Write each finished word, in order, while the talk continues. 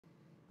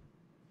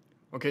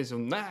Okay, so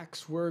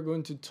next we're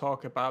going to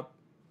talk about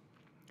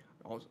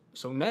the effect.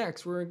 So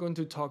next we're going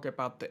to talk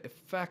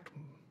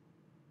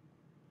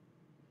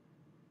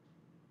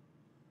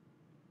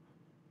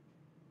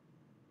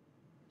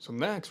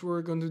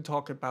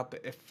about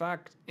the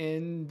effect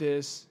in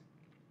this.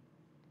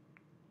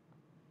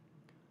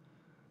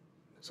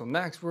 So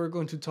next we're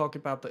going to talk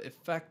about the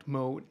effect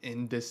mode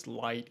in this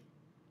light.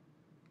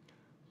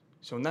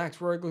 So next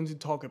we're going to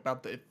talk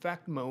about the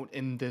effect mode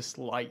in this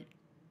light.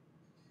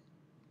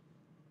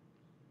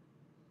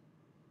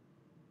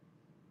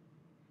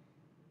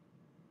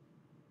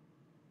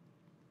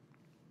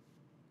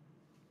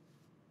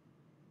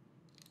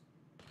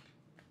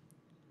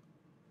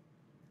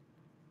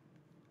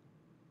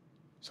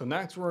 So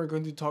next we're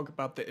going to talk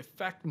about the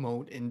effect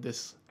mode in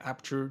this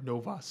Aputure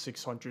Nova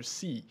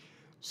 600c.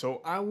 So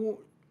I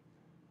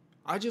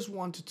just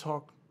want to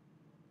talk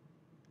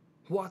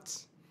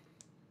what's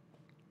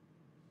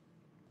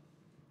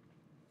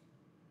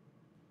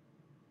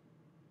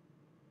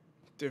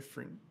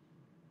different.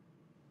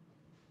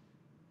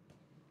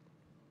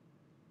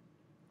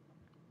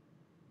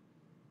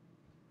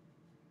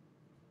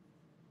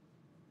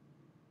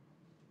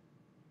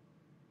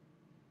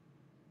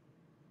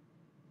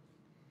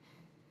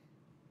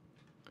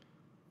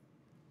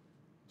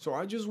 So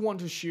I just want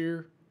to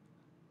share.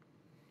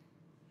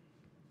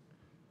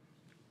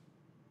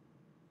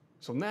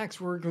 So next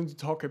we're going to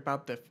talk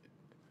about the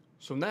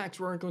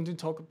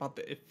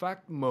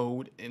effect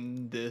mode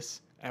in this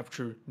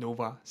Aputure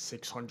Nova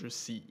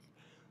 600c.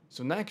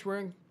 So next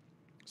we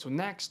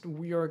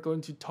are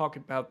going to talk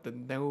about the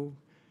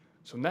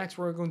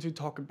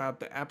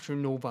Aputure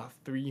Nova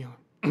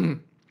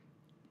 300.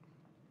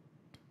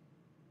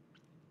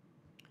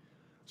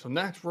 So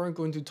next we're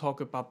going to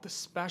talk about the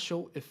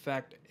special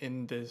effect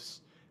in this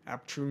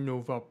Aputure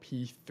Nova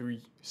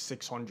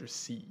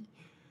P600c.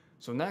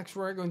 So next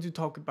we're going to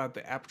talk about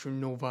the Aputure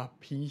Nova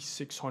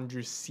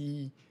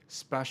P600c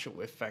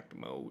special effect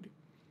mode.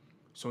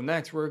 So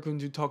next we're going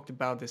to talk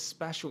about the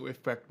special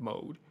effect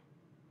mode.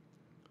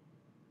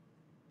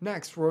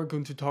 Next we're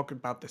going to talk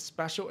about the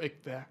special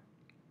effect.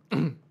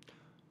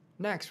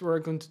 Next we're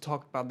going to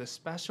talk about the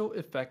special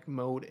effect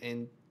mode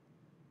in.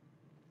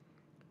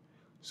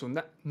 So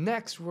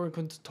next we're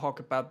going to talk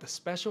about the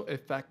special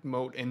effect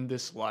mode in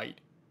this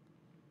light.